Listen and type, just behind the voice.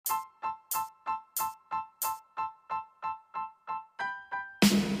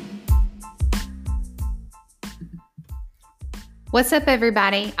What's up,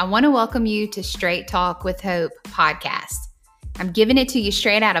 everybody? I want to welcome you to Straight Talk with Hope podcast. I'm giving it to you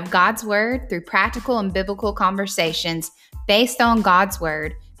straight out of God's Word through practical and biblical conversations based on God's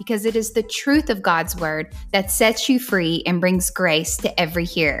Word, because it is the truth of God's Word that sets you free and brings grace to every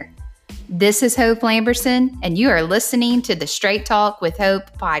hearer. This is Hope Lamberson, and you are listening to the Straight Talk with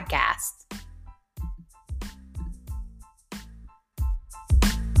Hope podcast.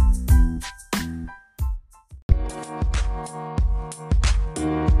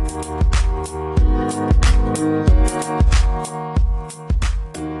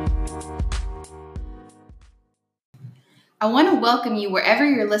 I want to welcome you wherever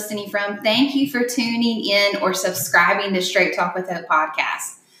you're listening from. Thank you for tuning in or subscribing to Straight Talk with Hope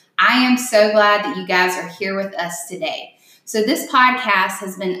podcast. I am so glad that you guys are here with us today. So this podcast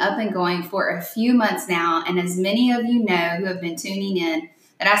has been up and going for a few months now, and as many of you know who have been tuning in,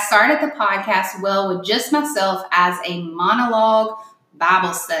 that I started the podcast with just myself as a monologue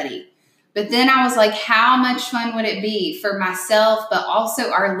Bible study. But then I was like, how much fun would it be for myself, but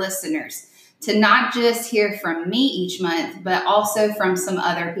also our listeners, to not just hear from me each month, but also from some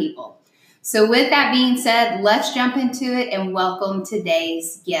other people. So with that being said, let's jump into it and welcome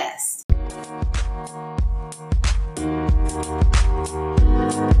today's guest.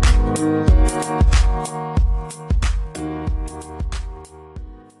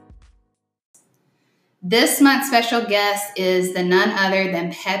 This month's special guest is the none other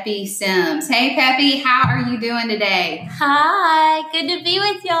than Peppi Sims. Hey, Peppi, how are you doing today? Hi, good to be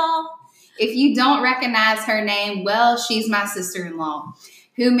with y'all. If you don't recognize her name, well, she's my sister-in-law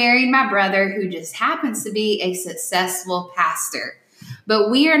who married my brother, who just happens to be a successful pastor. But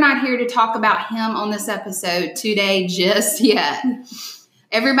we are not here to talk about him on this episode today just yet.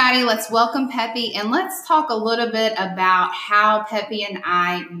 Everybody, let's welcome Peppi, and let's talk a little bit about how Peppi and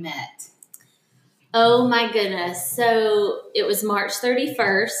I met. Oh my goodness. So it was March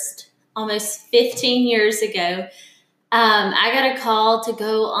 31st, almost 15 years ago. I got a call to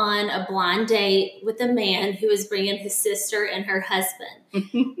go on a blind date with a man who was bringing his sister and her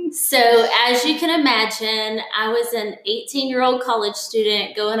husband. So as you can imagine, I was an 18-year-old college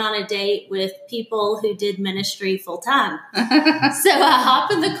student going on a date with people who did ministry full time. So I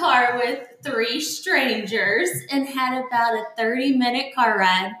hopped in the car with three strangers and had about a 30-minute car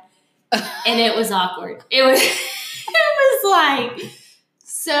ride, and it was awkward. It was like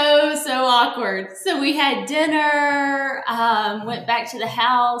so awkward. So we had dinner, went back to the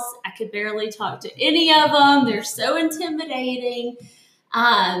house. I could barely talk to any of them. They're so intimidating.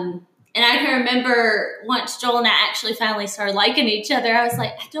 And I can remember once Joel and I actually finally started liking each other, I was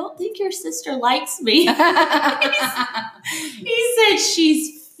like, I don't think your sister likes me. He said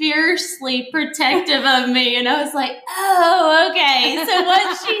she's fiercely protective of me. And I was like, oh, okay. So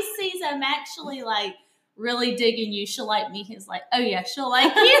once she sees I'm actually like really digging you, she'll like me. He's like, oh yeah, she'll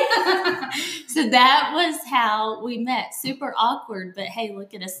like you. So that was how we met. Super awkward, but hey,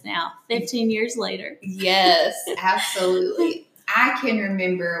 look at us now, 15 years later. Yes, absolutely. I can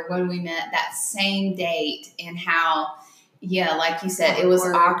remember when we met that same date and how, yeah, like you said, it was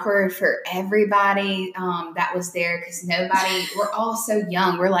awkward for everybody that was there because we're all so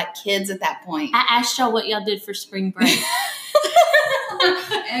young. We're like kids at that point. I asked y'all what y'all did for spring break.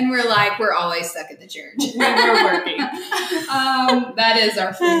 And we're always stuck at the church. When we're working. That is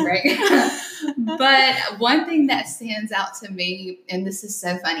our spring break. But one thing that stands out to me, and this is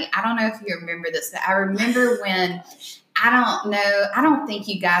so funny, I don't know if you remember this, but I remember when, I don't think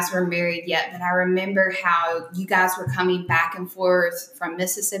you guys were married yet, but I remember how you guys were coming back and forth from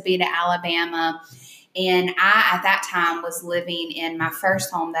Mississippi to Alabama. And I, at that time, was living in my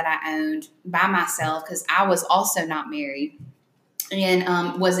first home that I owned by myself because I was also not married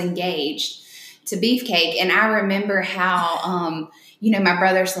and was engaged to Beefcake. And I remember how, my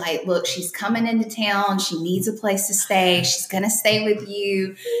brother's like, look, she's coming into town. She needs a place to stay. She's going to stay with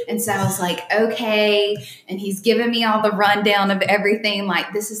you. And so I was like, okay. And he's giving me all the rundown of everything.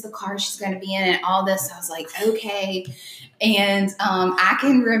 Like, this is the car she's going to be in and all this. So I was like, okay. And I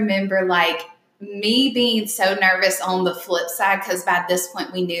can remember like me being so nervous on the flip side, because by this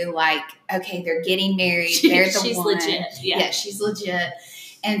point we knew like, okay, they're getting married. They're the she's one. Legit. Yeah, she's legit.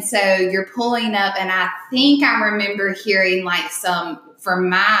 And so you're pulling up, and I think I remember hearing like some, for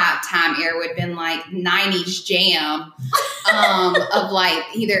my time era, would have been like 90s jam of like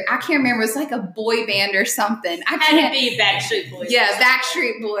either, I can't remember, it was like a boy band or something. Had to be Backstreet Boys. Yeah,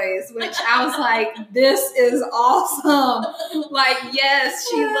 Backstreet Boys, which I was like, this is awesome. Like, yes,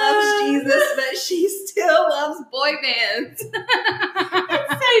 she loves Jesus, but she still loves boy bands.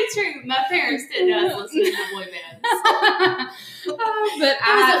 It's so true. My parents didn't know I was listening to boy bands. But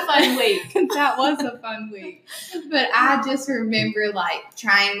It was a fun week. That was a fun week. But I just remember like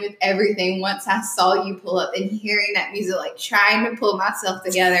trying with everything once I saw you pull up and hearing that music, like trying to pull myself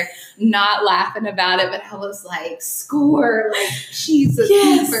together, not laughing about it, but I was like, score, like she's a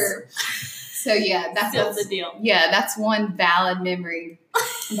keeper. So yeah, that's the deal. Yeah, that's one valid memory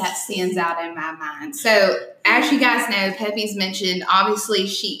that stands out in my mind. So as you guys know, Peppi's mentioned, obviously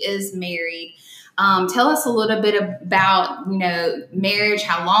she is married. Tell us a little bit about, marriage,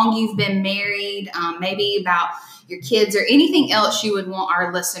 how long you've been married, maybe about your kids or anything else you would want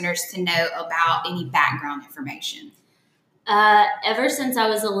our listeners to know about any background information. Ever since I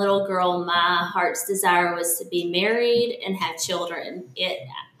was a little girl, my heart's desire was to be married and have children.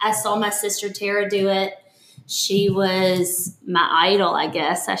 I saw my sister Tara do it. She was my idol, I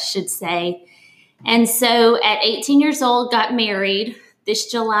guess I should say. And so at 18 years old, got married. This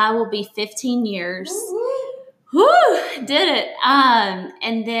July will be 15 years. Woo! Did it.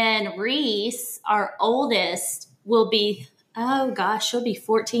 And then Reese, our oldest, will be, she'll be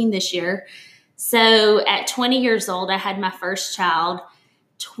 14 this year. So at 20 years old, I had my first child.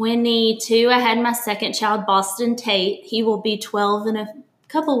 22, I had my second child, Boston Tate. He will be 12 in a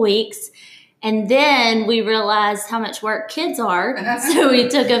couple weeks. And then we realized how much work kids are. So we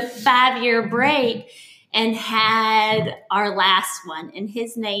took a 5-year break and had our last one. And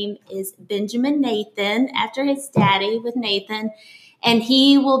his name is Benjamin Nathan, after his daddy with Nathan. And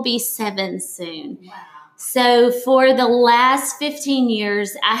he will be 7 soon. Wow. So for the last 15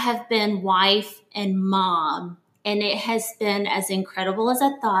 years, I have been wife and mom. And it has been as incredible as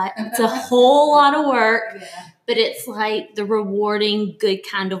I thought. It's a whole lot of work, but it's like the rewarding, good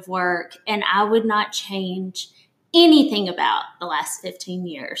kind of work. And I would not change anything about the last 15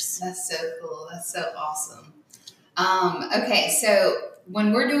 years. That's so cool. That's so awesome. Okay, so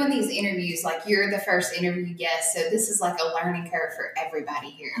when we're doing these interviews, like you're the first interview guest, so this is like a learning curve for everybody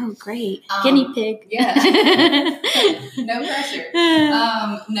here. Oh, great. Guinea pig. Yeah. No pressure.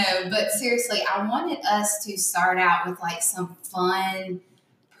 No, but seriously, I wanted us to start out with like some fun,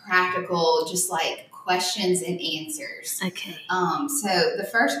 practical, just like questions and answers. Okay. So the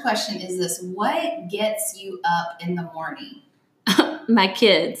first question is this: what gets you up in the morning? My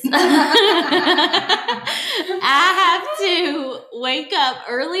kids. I have to wake up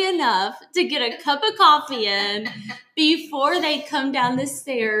early enough to get a cup of coffee in before they come down the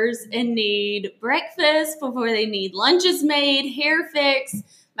stairs and need breakfast, before they need lunches made, hair fixed.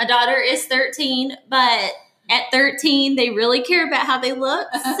 My daughter is 13, but at 13, they really care about how they look.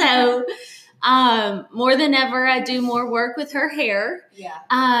 So more than ever, I do more work with her hair.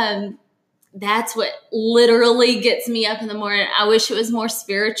 Yeah. That's what literally gets me up in the morning. I wish it was more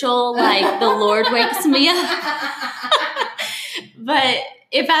spiritual, like the Lord wakes me up. But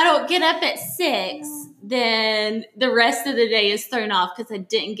if I don't get up at 6, then the rest of the day is thrown off because I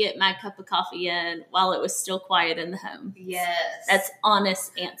didn't get my cup of coffee in while it was still quiet in the home. Yes. That's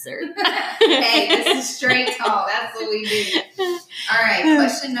honest answer. Hey, this is straight talk. That's what we do. All right,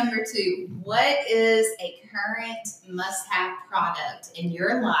 question number 2. What is a current must-have product in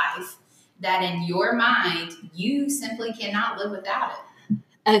your life that in your mind you simply cannot live without it?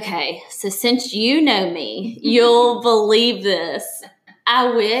 Okay, so since you know me, you'll believe this. I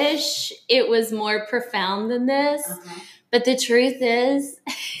wish it was more profound than this, but the truth is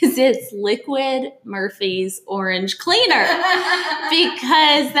it's Liquid Murphy's Orange Cleaner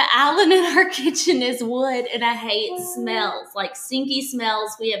because the island in our kitchen is wood and I hate smells, like stinky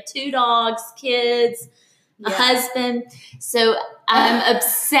smells. We have 2 dogs, kids, a husband. So I'm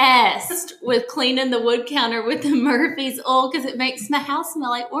obsessed with cleaning the wood counter with the Murphy's oil because it makes my house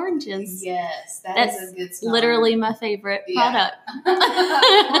smell like oranges. Yes, that's a good smell. Literally my favorite product. Of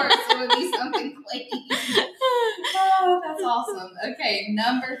course, it would be something clean. Oh, that's awesome. Okay,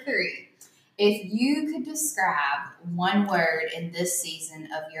 number 3. If you could describe one word in this season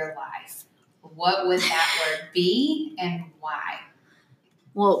of your life, what would that word be and why?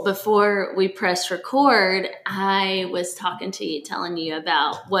 Well, before we pressed record, I was talking to you, telling you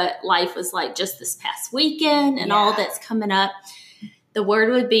about what life was like just this past weekend and all that's coming up. The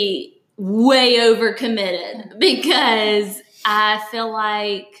word would be way overcommitted because I feel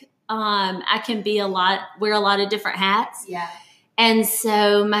like I can wear a lot of different hats. Yeah. And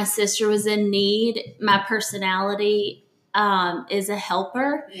so my sister was in need. My personality is a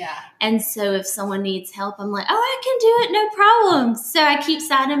helper. Yeah. And so if someone needs help, I'm like, I can do it, no problem. So I keep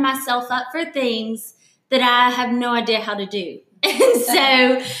signing myself up for things that I have no idea how to do. And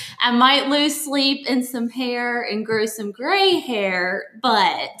so I might lose sleep and some hair and grow some gray hair,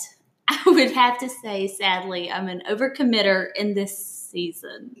 but I would have to say, sadly, I'm an overcommitter in this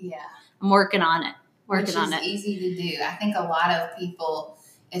season. Yeah. I'm working on it. working on it. Which is easy to do. I think a lot of people,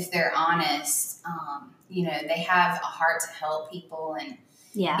 if they're honest, they have a heart to help people and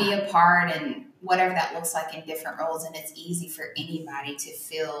be a part and whatever that looks like in different roles. And it's easy for anybody to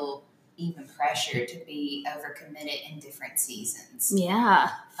feel even pressure to be overcommitted in different seasons. Yeah,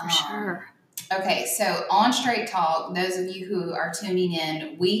 for sure. Okay, so on Straight Talk, those of you who are tuning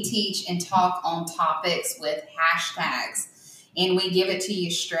in, we teach and talk on topics with hashtags. And we give it to you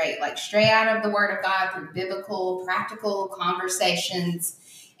straight out of the Word of God through biblical, practical conversations.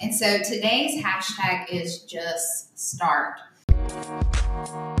 And so today's hashtag is just start.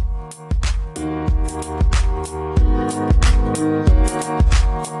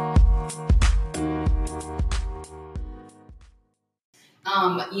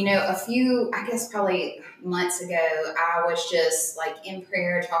 A few, I guess probably months ago, I was just in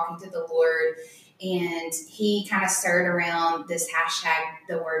prayer talking to the Lord, and he kind of stirred around this hashtag,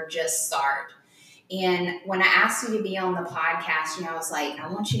 the word just start. And when I asked you to be on the podcast, I was like, I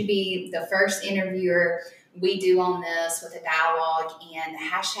want you to be the first interviewer we do on this with a dialogue, and the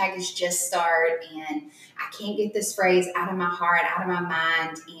hashtag is just start. And I can't get this phrase out of my heart, out of my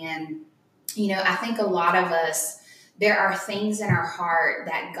mind. And, I think a lot of us, there are things in our heart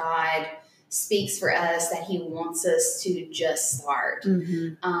that God speaks for us that he wants us to just start.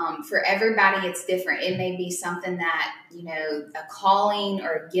 Mm-hmm. For everybody, it's different. It may be something that, a calling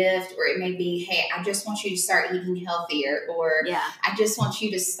or a gift, or it may be, hey, I just want you to start eating healthier, or I just want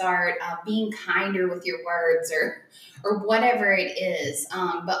you to start being kinder with your words, or whatever it is.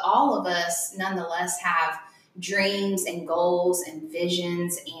 But all of us nonetheless have dreams and goals and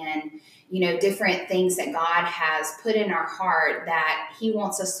visions and different things that God has put in our heart that he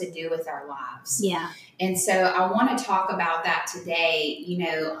wants us to do with our lives. Yeah. And so I want to talk about that today.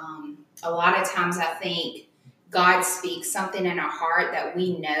 A lot of times I think God speaks something in our heart that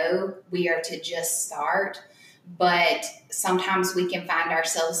we know we are to just start, but sometimes we can find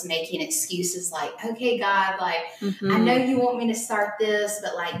ourselves making excuses like, okay, God, I know you want me to start this,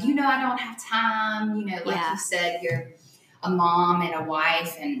 but I don't have time. You said, you're a mom and a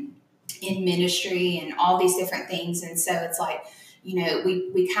wife and in ministry and all these different things. And so it's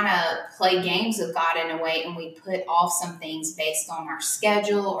we kind of play games with God in a way, and we put off some things based on our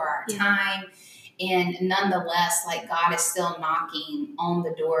schedule or our time. And nonetheless, God is still knocking on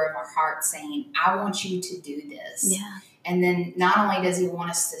the door of our heart saying, I want you to do this. Yeah. And then not only does he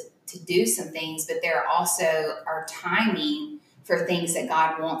want us to do some things, but there also are timing for things that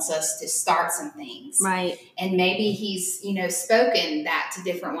God wants us to start some things. Right. And maybe he's, spoken that to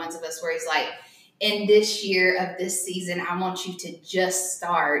different ones of us where he's like, in this year of this season, I want you to just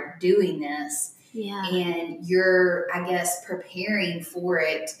start doing this. Yeah. And you're, I guess, preparing for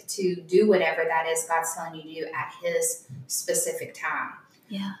it to do whatever that is God's telling you to do at his specific time.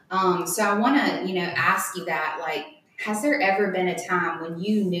 Yeah. So I want to, ask you that, has there ever been a time when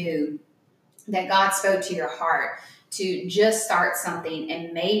you knew that God spoke to your heart to just start something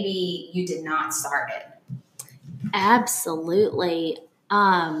and maybe you did not start it? Absolutely.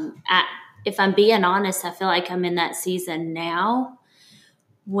 If I'm being honest, I feel like I'm in that season now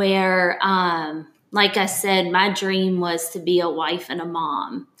where, like I said, my dream was to be a wife and a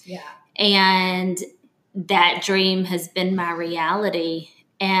mom. Yeah. And that dream has been my reality.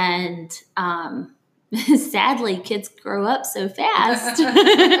 And, sadly, kids grow up so fast.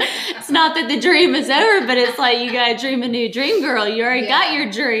 It's not that the dream is over, but it's you got to dream a new dream, girl. You already got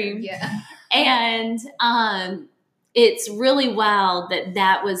your dream. Yeah. And it's really wild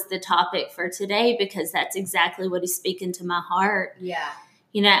that was the topic for today, because that's exactly what he's speaking to my heart. Yeah.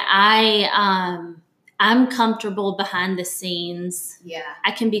 I'm comfortable behind the scenes. Yeah.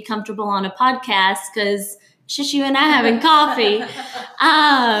 I can be comfortable on a podcast because it's just you and I having coffee,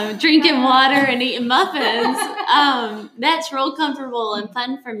 drinking water and eating muffins. That's real comfortable and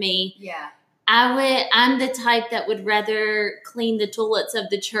fun for me. Yeah. I'm the type that would rather clean the toilets of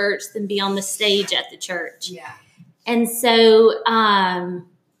the church than be on the stage at the church. Yeah. And so,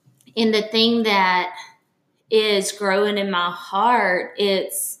 in the thing that is growing in my heart,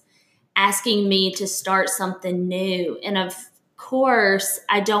 it's asking me to start something new. And of course,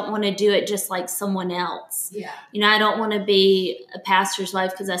 I don't want to do it just like someone else. Yeah. I don't want to be a pastor's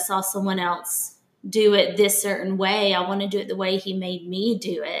wife because I saw someone else do it this certain way. I want to do it the way he made me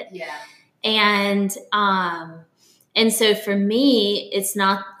do it. Yeah. And so for me, it's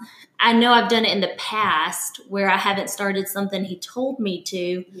not, I know I've done it in the past where I haven't started something he told me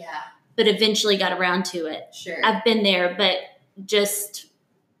to, but eventually got around to it. Sure. I've been there, but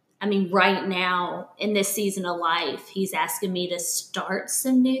right now in this season of life, he's asking me to start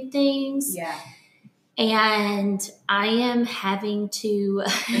some new things. Yeah. And I am having to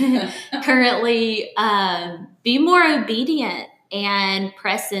currently be more obedient and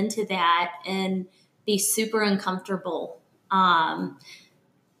press into that and be super uncomfortable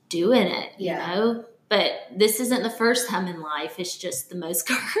doing it, you know? But this isn't the first time in life. It's just the most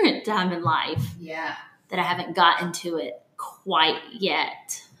current time in life that I haven't gotten to it quite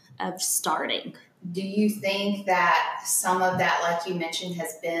yet of starting. Do you think that some of that, like you mentioned,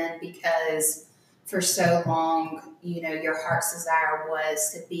 has been because for so long, you know, your heart's desire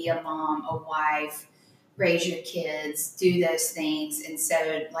was to be a mom, a wife, raise your kids, do those things. And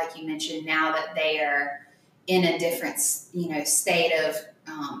so, like you mentioned, now that they are in a different, you know, state of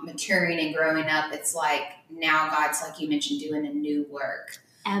maturing and growing up, it's like now God's, like you mentioned, doing a new work.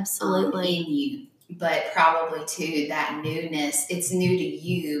 Absolutely. In you. But probably too, that newness, it's new to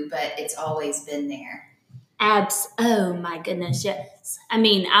you, but it's always been there. Oh my goodness, yes. I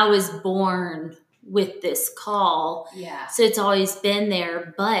mean, I was born with this call. Yeah. So it's always been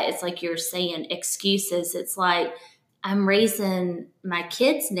there, but it's like you're saying, excuses. It's like I'm raising my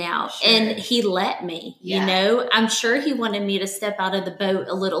kids now, and he let me, you know. I'm sure he wanted me to step out of the boat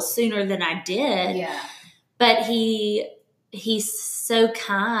a little sooner than I did. Yeah. But he's so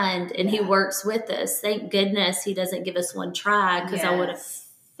kind, and he works with us. Thank goodness he doesn't give us one try, because I would have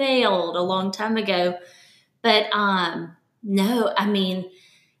failed a long time ago. But no, I mean,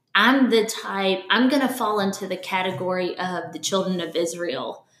 I'm the type, I'm going to fall into the category of the children of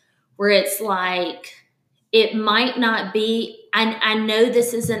Israel, where it's like, it might not be, I know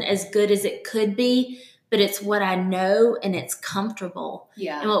this isn't as good as it could be, but it's what I know, and it's comfortable.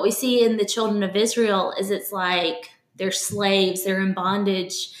 Yeah. And what we see in the children of Israel is it's like they're slaves, they're in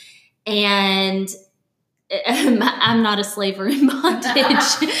bondage, and I'm not a slave or in bondage.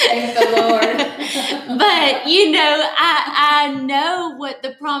 Thank the Lord. But, you know, I know what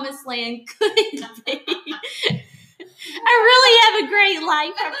the promised land could be. I really have a great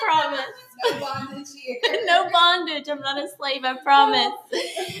life, I promise. No bondage here. No bondage. I'm not a slave, I promise.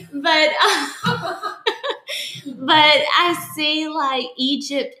 But I see, like,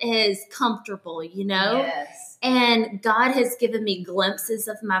 Egypt is comfortable, you know? Yes. And God has given me glimpses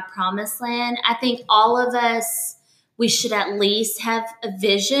of my promised land. I think all of us, we should at least have a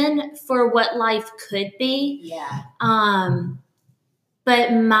vision for what life could be. Yeah.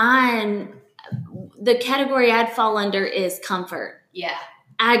 But mine, the category I'd fall under is comfort. Yeah.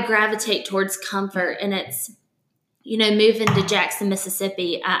 I gravitate towards comfort, and it's, you know, moving to Jackson,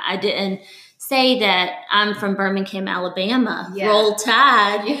 Mississippi. I didn't say that I'm from Birmingham, Alabama. Yeah. Roll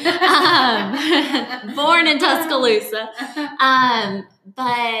Tide. Born in Tuscaloosa.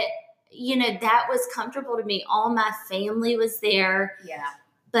 But, you know, that was comfortable to me. All my family was there. Yeah.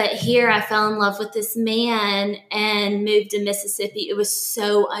 But here I fell in love with this man and moved to Mississippi. It was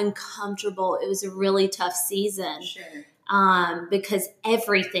so uncomfortable. It was a really tough season. Sure. Because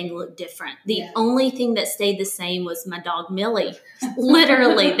everything looked different. The only thing that stayed the same was my dog, Millie.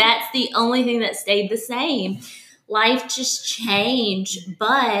 Literally, that's the only thing that stayed the same. Life just changed.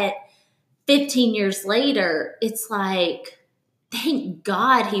 But 15 years later, it's like, thank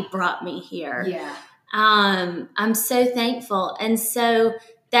God he brought me here. Yeah. I'm so thankful. And so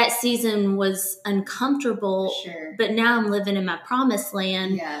that season was uncomfortable. Sure. But now I'm living in my promised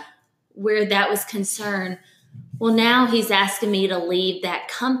land where that was concerned. Well, now he's asking me to leave that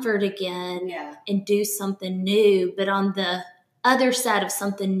comfort again and do something new. But on the other side of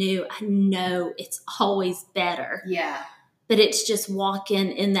something new, I know it's always better. Yeah. But it's just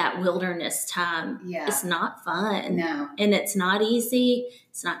walking in that wilderness time. Yeah. It's not fun. No. And it's not easy.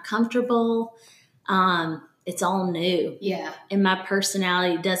 It's not comfortable. It's all new. Yeah. And my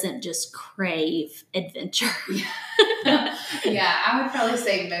personality doesn't just crave adventure. Yeah, I would probably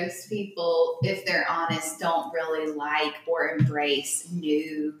say most people, if they're honest, don't really like or embrace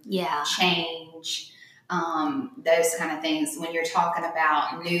new change, those kind of things. When you're talking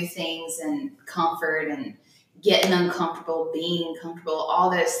about new things and comfort and getting uncomfortable, being comfortable, all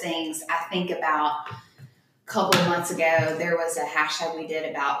those things, I think about a couple of months ago, there was a hashtag we did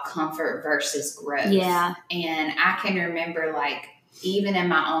about comfort versus growth. Yeah. And I can remember, like, even in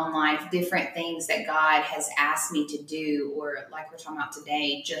my own life, different things that God has asked me to do, or like we're talking about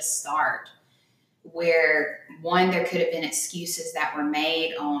today, just start. Where one, there could have been excuses that were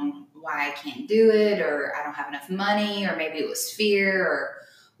made on why I can't do it, or I don't have enough money, or maybe it was fear, or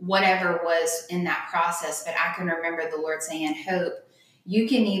whatever was in that process. But I can remember the Lord saying, Hope, you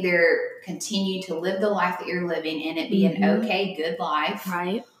can either continue to live the life that you're living and it be an okay, good life.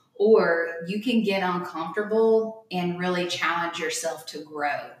 Right. Or you can get uncomfortable and really challenge yourself to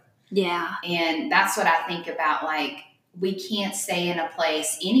grow. Yeah. And that's what I think about. Like, we can't stay in a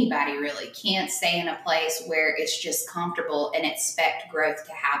place, anybody really can't stay in a place where it's just comfortable and expect growth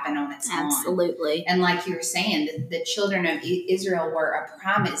to happen on its own. Absolutely. And like you were saying, the children of Israel were a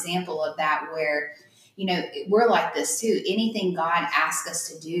prime example of that, where, we're like this too. Anything God asks us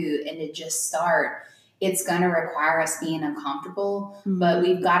to do and to just start, it's going to require us being uncomfortable, but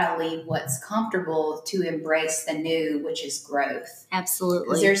we've got to leave what's comfortable to embrace the new, which is growth. Absolutely.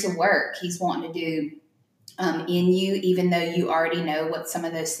 Because there's a work He's wanting to do in you, even though you already know what some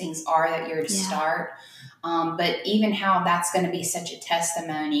of those things are that you're to start. But even how that's going to be such a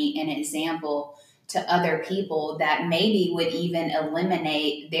testimony and example to other people that maybe would even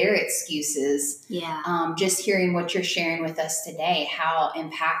eliminate their excuses. Yeah. Just hearing what you're sharing with us today, how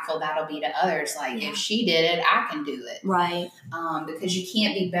impactful that'll be to others. Like, if she did it, I can do it. Right. Because you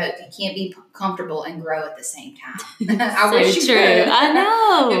can't be both. You can't be comfortable and grow at the same time. I wish you true. could. I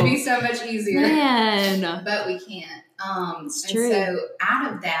know. It'd be so much easier. Man. But we can't. It's true. And so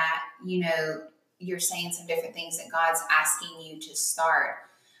out of that, you're saying some different things that God's asking you to start.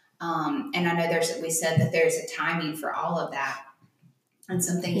 And I know we said that there's a timing for all of that, and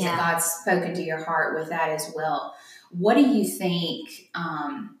some things that God's spoken to your heart with that as well. What do you think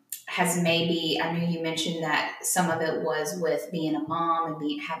has maybe, I know you mentioned that some of it was with being a mom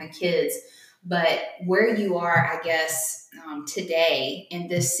and having kids, but where you are, I guess, today in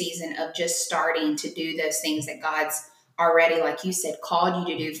this season of just starting to do those things that God's already, like you said, called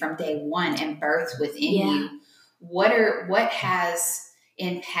you to do from day one and birthed within you. What has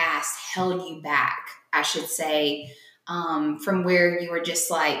in past held you back, I should say, from where you were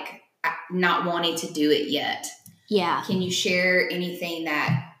just like not wanting to do it yet? Yeah. Can you share anything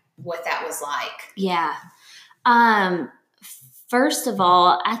what that was like? Yeah. First of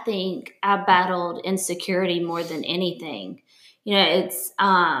all, I think I battled insecurity more than anything. It's,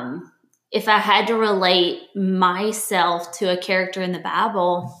 if I had to relate myself to a character in the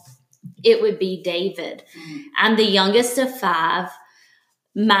Bible, it would be David. I'm the youngest of 5.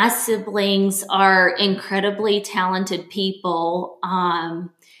 My siblings are incredibly talented people, and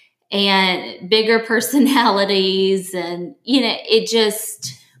bigger personalities. And, it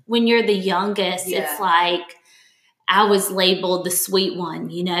just, when you're the youngest, it's like I was labeled the sweet one,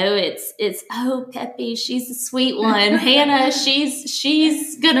 it's, oh, Peppi, she's the sweet one. Hannah,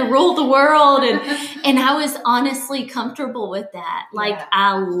 she's going to rule the world. And I was honestly comfortable with that. Like,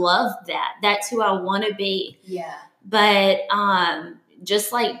 I love that. That's who I want to be. Yeah. But,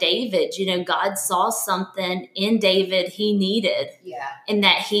 just like David, God saw something in David he needed and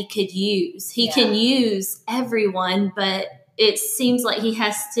that he could use. He can use everyone, but it seems like he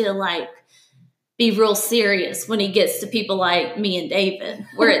has to be real serious when he gets to people like me and David,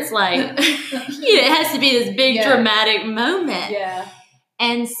 where it's like, it has to be this big dramatic moment. Yeah.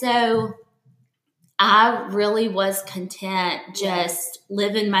 And so I really was content just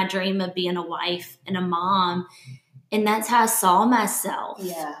living my dream of being a wife and a mom. And that's how I saw myself.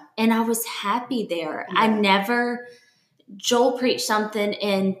 Yeah. And I was happy there. Joel preached something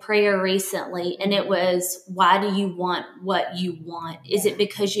in prayer recently, and it was, why do you want what you want? Is it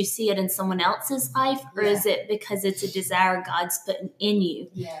because you see it in someone else's life, or is it because it's a desire God's putting in you?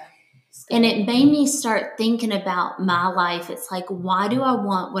 Yeah. And it made me start thinking about my life. It's like, why do I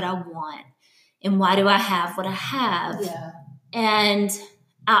want what I want? And why do I have what I have? Yeah. And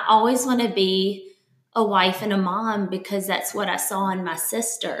I always want to be a wife and a mom because that's what I saw in my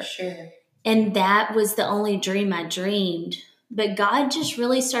sister. Sure. And that was the only dream I dreamed. But God just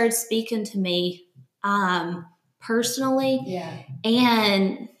really started speaking to me personally. Yeah.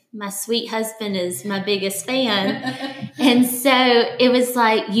 And my sweet husband is my biggest fan. And so it was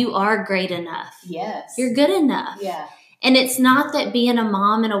like, you are great enough. Yes. You're good enough. Yeah. And it's not that being a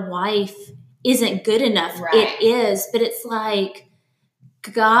mom and a wife isn't good enough. Right. It is. But it's like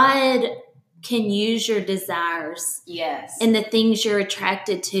God can use your desires. Yes. And the things you're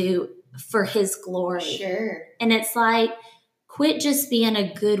attracted to for his glory. Sure. And it's like, quit just being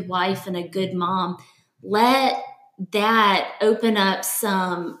a good wife and a good mom. Let that open up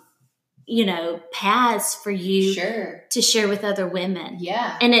some, paths for you to share with other women.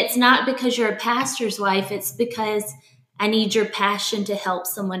 Yeah. And it's not because you're a pastor's wife. It's because I need your passion to help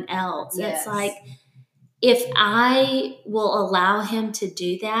someone else. Yes. It's like, if I will allow him to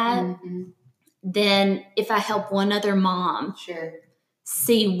do that, then if I help one other mom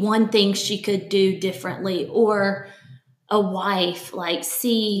see one thing she could do differently, or a wife,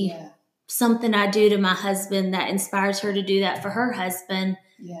 see something I do to my husband that inspires her to do that for her husband,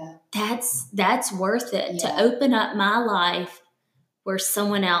 that's worth it to open up my life where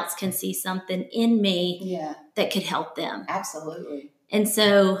someone else can see something in me that could help them. Absolutely. And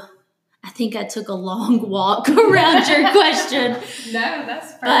so I think I took a long walk around your question. No,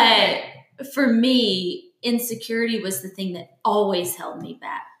 that's perfect. But for me, insecurity was the thing that always held me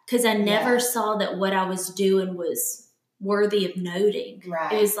back because I never saw that what I was doing was worthy of noting.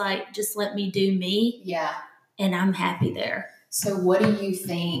 Right. It was like, just let me do me. Yeah. And I'm happy there. So what do you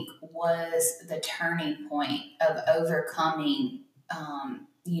think was the turning point of overcoming,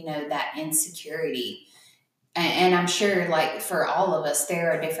 that insecurity? And I'm sure, like, for all of us,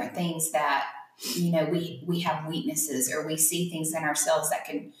 there are different things that, we have weaknesses or we see things in ourselves that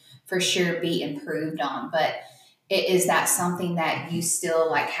can for sure be improved on. But is that something that you still,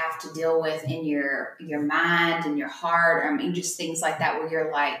 like, have to deal with in your mind and your heart? I mean, just things like that where you're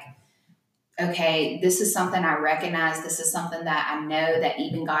like, okay, this is something I recognize. This is something that I know that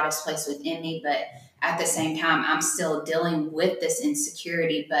even God has placed within me. But at the same time, I'm still dealing with this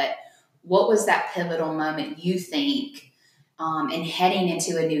insecurity. But what was that pivotal moment, you think, in heading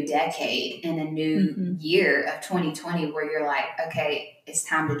into a new decade and a new year of 2020 where you're like, okay, it's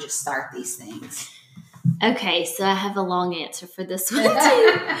time to just start these things? Okay, so I have a long answer for this one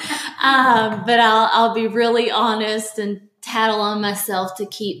too. But I'll be really honest and tattle on myself to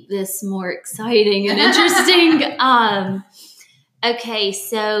keep this more exciting and interesting. Okay,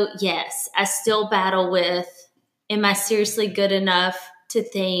 so yes, I still battle with, am I seriously good enough to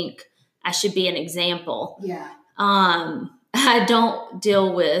think I should be an example? Yeah. I don't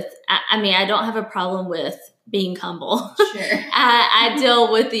deal with, I don't have a problem with being humble. Sure. I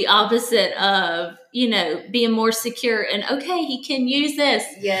deal with the opposite of, being more secure and, okay, he can use this.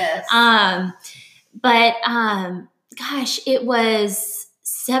 Yes. But gosh, it was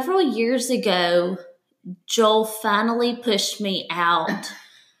several years ago, Joel finally pushed me out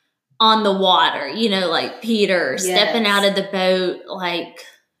on the water, like Peter stepping out of the boat, like,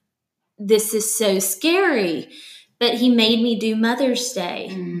 this is so scary. But he made me do Mother's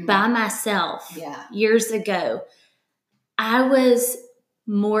Day by myself years ago. I was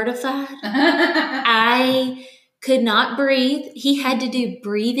mortified. I could not breathe. He had to do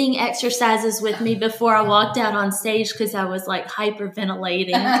breathing exercises with me before I walked out on stage because I was like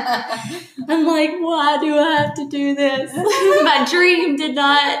hyperventilating. I'm like, why do I have to do this? My dream did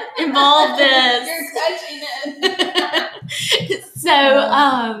not involve this. You're touching it.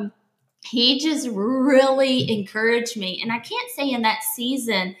 So, he just really encouraged me. And I can't say in that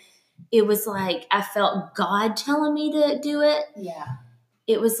season, it was like I felt God telling me to do it. Yeah.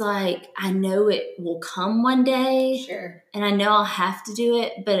 It was like, I know it will come one day. Sure. And I know I'll have to do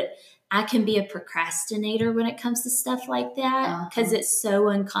it. But I can be a procrastinator when it comes to stuff like that because it's so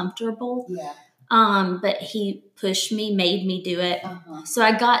uncomfortable. Yeah. But he pushed me, made me do it. So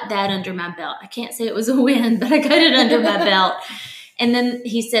I got that under my belt. I can't say it was a win, but I got it under my belt. And then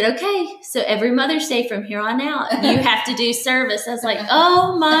he said, okay, so every Mother's Day from here on out, you have to do service. I was like,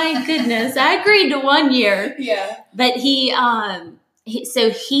 oh my goodness. I agreed to 1 year. Yeah. But he has,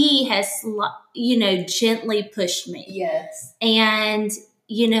 gently pushed me. Yes. And,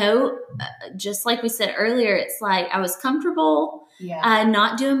 just like we said earlier, it's like I was comfortable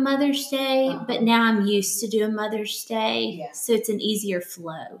not doing Mother's Day, but now I'm used to doing Mother's Day. Yeah. So it's an easier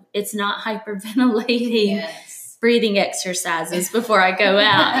flow. It's not hyperventilating. Yes. Breathing exercises before I go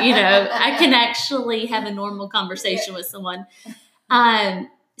out. I can actually have a normal conversation with someone.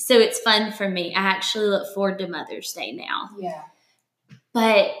 So it's fun for me. I actually look forward to Mother's Day now. Yeah.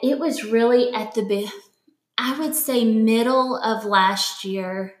 But it was really at I would say middle of last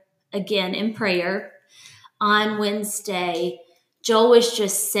year, again in prayer, on Wednesday, Joel was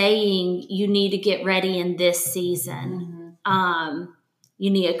just saying, you need to get ready in this season.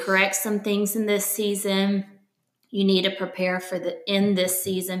 You need to correct some things in this season. You need to prepare in this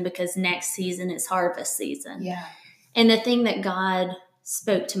season because next season is harvest season. Yeah. And the thing that God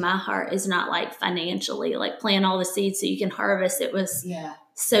spoke to my heart is not like financially, like plant all the seeds so you can harvest. It was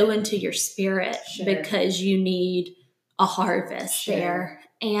sow into your spirit because you need a harvest there.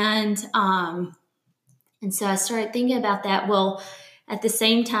 And so I started thinking about that. Well, at the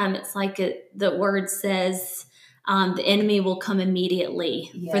same time, it's like the word says, the enemy will come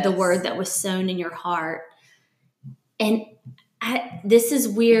immediately for the word that was sown in your heart. And this is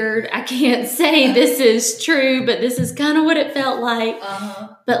weird. I can't say this is true, but this is kind of what it felt like.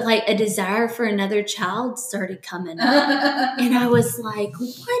 But like a desire for another child started coming up. And I was like,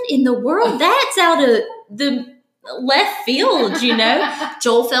 what in the world? That's out of the left field,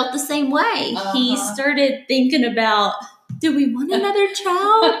 Joel felt the same way. He started thinking about, do we want another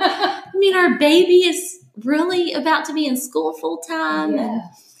child? I mean, our baby is really about to be in school full time. Yeah.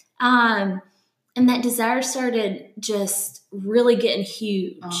 And that desire started just really getting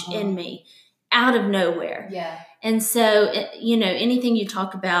huge in me out of nowhere. Yeah. And so, anything you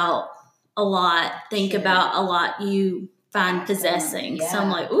talk about a lot, think about a lot you find possessing. Yeah. So I'm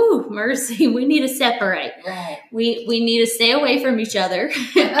like, ooh, mercy, we need to separate. Right. We need to stay away from each other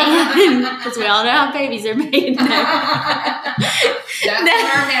because we all know how babies are made. That's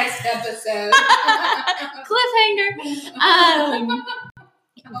our next episode. Cliffhanger.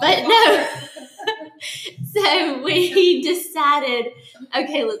 But no. So we decided,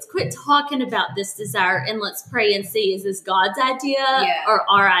 okay, let's quit talking about this desire and let's pray and see, is this God's idea or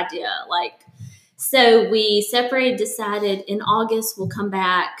our idea? So we separated, decided in August we'll come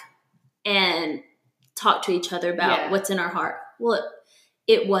back and talk to each other about what's in our heart. Well,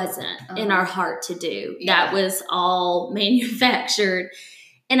 it wasn't in our heart to do. That was all manufactured.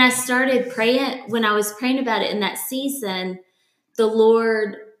 And I started praying. When I was praying about it in that season, the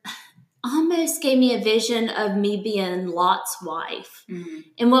Lord almost gave me a vision of me being Lot's wife. Mm-hmm.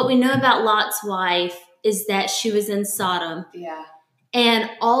 And what we know about Lot's wife is that she was in Sodom. Yeah. And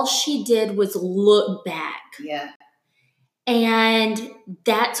all she did was look back. Yeah. And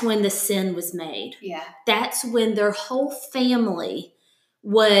that's when the sin was made. Yeah. That's when their whole family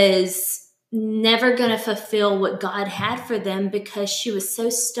was never going to fulfill what God had for them because she was so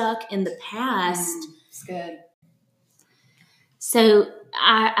stuck in the past. It's good. So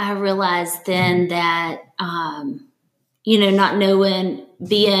I realized then that, not knowing,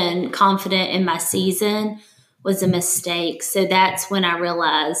 being confident in my season was a mistake. So that's when I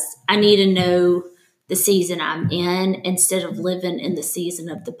realized I need to know the season I'm in instead of living in the season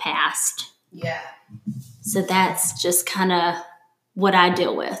of the past. Yeah. So that's just kind of what I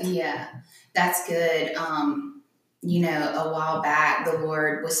deal with. Yeah, that's good. A while back, the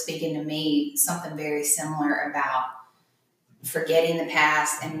Lord was speaking to me something very similar about forgetting the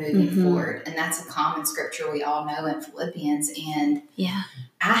past and moving forward. And that's a common scripture we all know in Philippians. And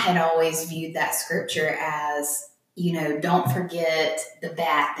I had always viewed that scripture as, don't forget the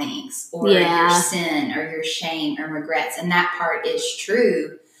bad things or your sin or your shame or regrets. And that part is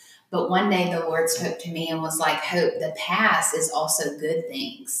true. But one day the Lord spoke to me and was like, Hope, the past is also good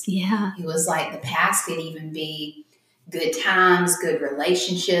things. Yeah. He was like, the past could even be good times, good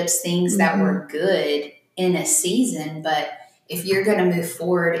relationships, things that were good in a season. But if you're going to move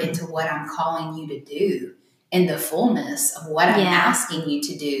forward into what I'm calling you to do in the fullness of what I'm asking you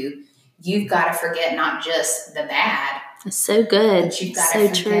to do, you've got to forget not just the bad. It's so good. But you've got to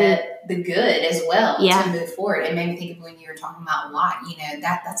forget the good as well to move forward. It made me think of when you were talking about Lot,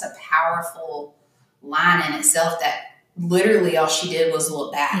 that's a powerful line in itself that literally all she did was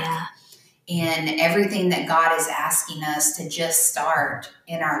look back. Yeah. And everything that God is asking us to just start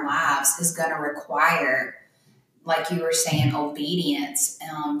in our lives is going to require, like you were saying, obedience,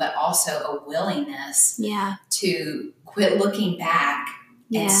 but also a willingness to quit looking back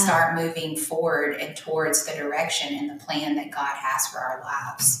and start moving forward and towards the direction and the plan that God has for our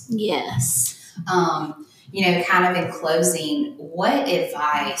lives. Yes. Kind of in closing, what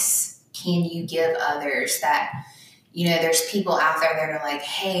advice can you give others that, there's people out there that are like,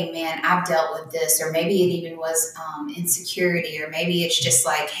 hey, man, I've dealt with this, or maybe it even was insecurity, or maybe it's just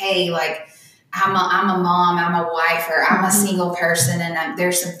like, hey, like, I'm a mom, I'm a wife, or I'm a single person, and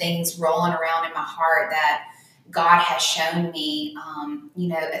there's some things rolling around in my heart that God has shown me,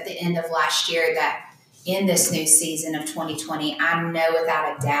 at the end of last year, that in this new season of 2020, I know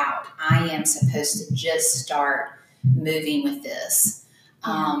without a doubt I am supposed to just start moving with this.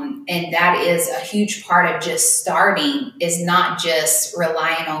 And that is a huge part of just starting, is not just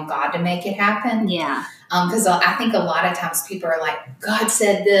relying on God to make it happen. Yeah. Because I think a lot of times people are like, God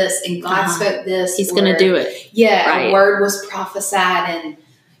said this and God spoke this. He's going to do it. Yeah. Right. A word was prophesied, and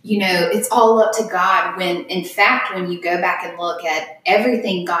it's all up to God, when in fact, when you go back and look at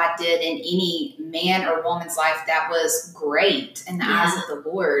everything God did in any man or woman's life, that was great in the eyes of the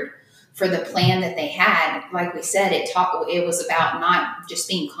Lord for the plan that they had. Like we said, it was about not just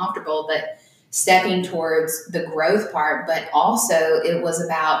being comfortable, but stepping towards the growth part, but also it was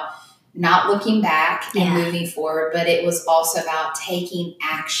about not looking back and moving forward, but it was also about taking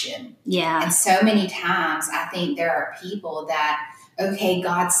action. Yeah. And so many times I think there are people that, okay,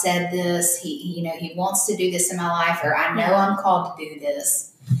 God said this, he wants to do this in my life, or I know I'm called to do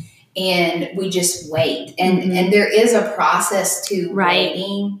this. And we just wait. And there is a process to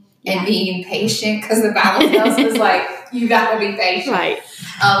waiting and being patient, because the Bible tells us, like, you got to be patient. Right.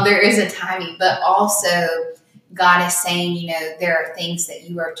 There is a timing, but also God is saying, there are things that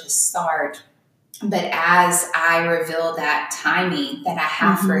you are to start. But as I reveal that timing that I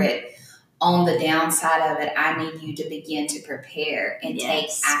have for it, on the downside of it, I need you to begin to prepare and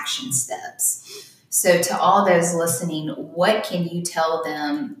take action steps. So to all those listening, what can you tell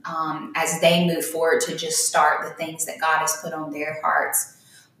them as they move forward to just start the things that God has put on their hearts?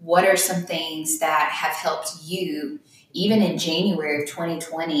 what are some things that have helped you, even in January of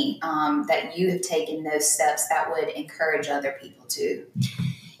 2020, that you have taken those steps that would encourage other people too?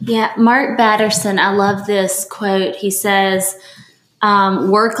 Yeah, Mark Batterson, I love this quote. He says,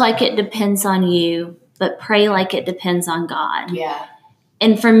 work like it depends on you, but pray like it depends on God. Yeah.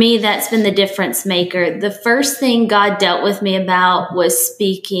 And for me, that's been the difference maker. The first thing God dealt with me about was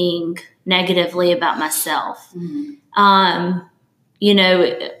speaking negatively about myself. Mm-hmm. You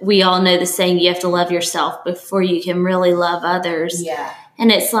know, we all know the saying, you have to love yourself before you can really love others. Yeah.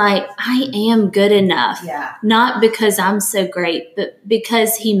 And it's like, I am good enough. Yeah. Not because I'm so great, but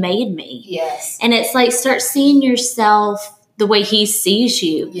because he made me. Yes. And it's like, start seeing yourself the way he sees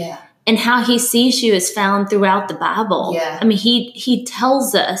you. Yeah. And how he sees you is found throughout the Bible. Yeah. I mean, he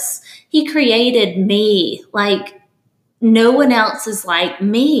tells us he created me like no one else is like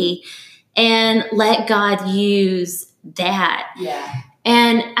me, and let God use that. Yeah.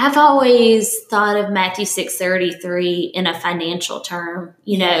 And I've always thought of Matthew 6:33 in a financial term.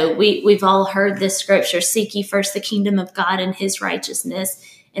 You know, we've all heard this scripture, seek ye first the kingdom of God and his righteousness,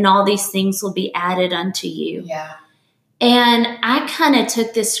 and all these things will be added unto you. Yeah. And I kind of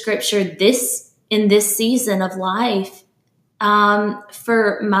took this scripture in this season of life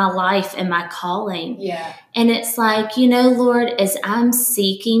for my life and my calling. Yeah. And it's like, you know, Lord, as I'm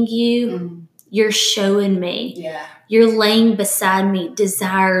seeking you, you're showing me. Yeah. You're laying beside me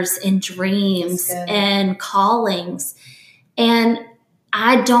desires and dreams and callings. And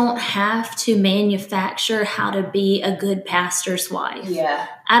I don't have to manufacture how to be a good pastor's wife. Yeah.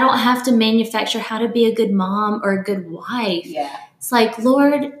 I don't have to manufacture how to be a good mom or a good wife. Yeah. It's like,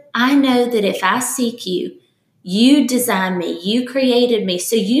 Lord, I know that if I seek you, you designed me, you created me,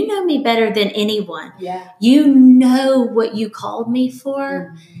 so you know me better than anyone. Yeah. You know what you called me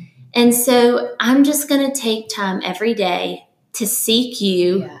for. Mm-hmm. And so I'm just going to take time every day to seek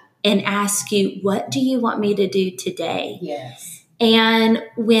you and ask you, what do you want me to do today? Yes. And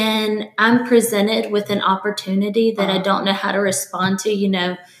when I'm presented with an opportunity that I don't know how to respond to, you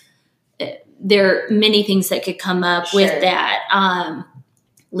know, there are many things that could come up with that.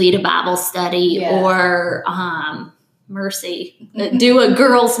 Lead a Bible study or mercy, do a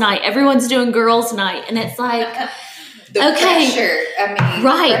girls' night. Everyone's doing girls' night. And it's like, pressure. I mean,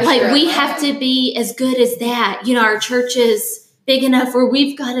 right. Like we have to be as good as that. You know, our church is big enough where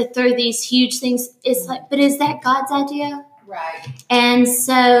we've got to throw these huge things. It's like, but is that God's idea? Right. And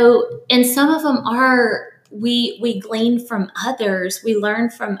so, and some of them are, we glean from others, we learn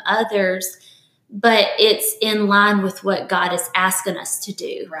from others, but it's in line with what God is asking us to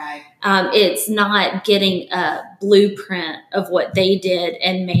do. Right. It's not getting a blueprint of what they did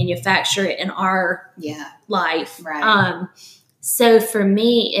and manufacture it in our life. Right. So for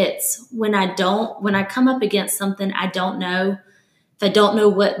me, it's when I come up against something I don't know, if I don't know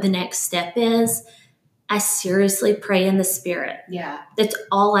what the next step is, I seriously pray in the Spirit. Yeah. That's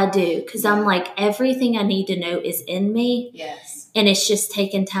all I do. Because I'm like, everything I need to know is in me. Yes. And it's just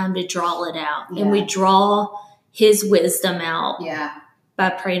taking time to draw it out. Yeah. And we draw his wisdom out by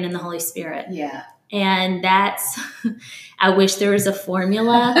praying in the Holy Spirit. Yeah. And that's, I wish there was a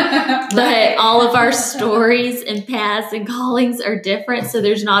formula, but all of our stories and paths and callings are different. So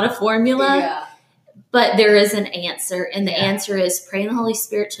there's not a formula. Yeah. But there is an answer, and the answer is pray in the Holy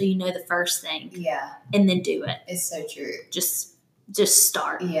Spirit till you know the first thing. Yeah. And then do it. It's so true. Just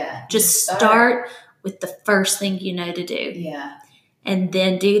start. Yeah. Just start with the first thing you know to do. Yeah. And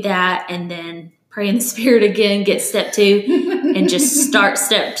then do that, and then pray in the Spirit again, get step 2, and just start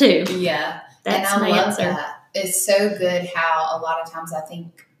step 2. Yeah. That's and I my love answer. That. It's so good how a lot of times I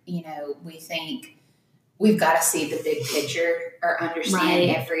think, you know, we think we've got to see the big picture or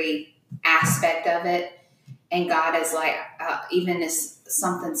understand every aspect of it, and God is like, even as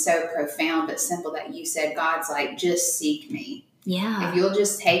something so profound but simple that you said, God's like, just seek me. Yeah. If you'll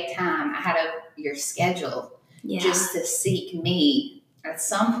just take time out of your schedule just to seek me at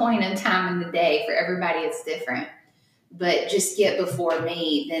some point in time in the day. For everybody it's different, but just get before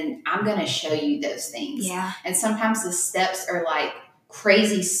me, then I'm going to show you those things. Yeah. And sometimes the steps are like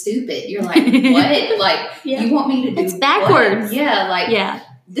crazy stupid. You're like, what? Like, you want me to do it's backwards. What? Yeah. Like,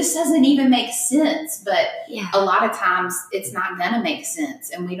 this doesn't even make sense. But a lot of times it's not going to make sense.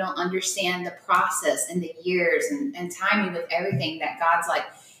 And we don't understand the process and the years and timing with everything, that God's like,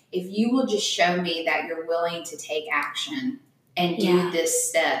 if you will just show me that you're willing to take action and do this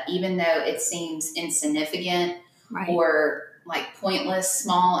step, even though it seems insignificant or like pointless,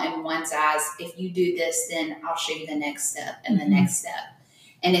 small in one's eyes, if you do this, then I'll show you the next step and the next step.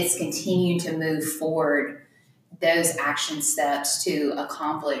 And it's continuing to move forward those action steps to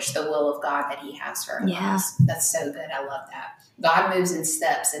accomplish the will of God that He has for our lives. That's so good. I love that. God moves in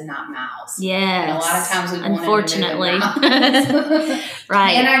steps and not miles. Yes. And a lot of times we want unfortunately. Him to move in miles.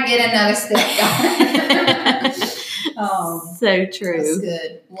 Right. Can I get another step, God? So true. That's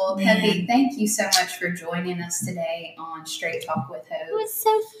good. Well, Peppi, thank you so much for joining us today on Straight Talk with Hope. It was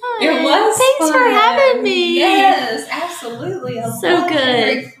so fun. It was Thanks fun. for having me. Yes, absolutely. I So loved good.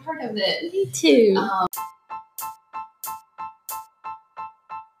 every part of it. Me too.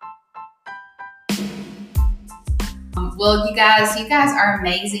 Well, you guys are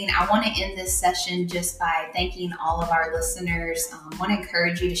amazing. I want to end this session just by thanking all of our listeners. I want to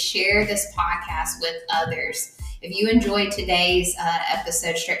encourage you to share this podcast with others. If you enjoyed today's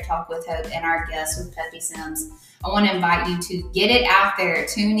episode, Straight Talk with Hope, and our guest with Peppi Sims, I want to invite you to get it out there.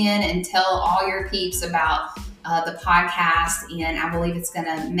 Tune in and tell all your peeps about the podcast. And I believe it's going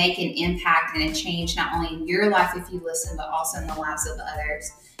to make an impact and a change not only in your life if you listen, but also in the lives of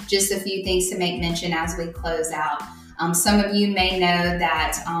others. Just a few things to make mention as we close out. Some of you may know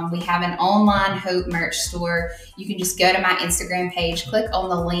that we have an online Hope merch store. You can just go to my Instagram page, click on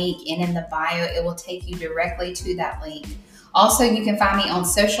the link, and in the bio, it will take you directly to that link. Also, you can find me on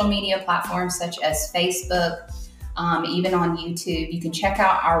social media platforms such as Facebook, even on YouTube. You can check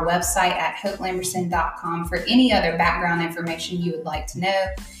out our website at hopelamberson.com for any other background information you would like to know.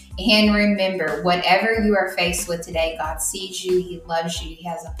 And remember, whatever you are faced with today, God sees you, He loves you, He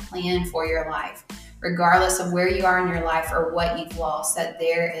has a plan for your life. Regardless of where you are in your life or what you've lost, that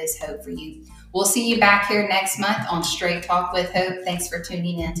there is hope for you. We'll see you back here next month on Straight Talk with Hope. Thanks for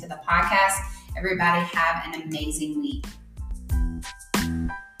tuning in to the podcast. Everybody have an amazing week.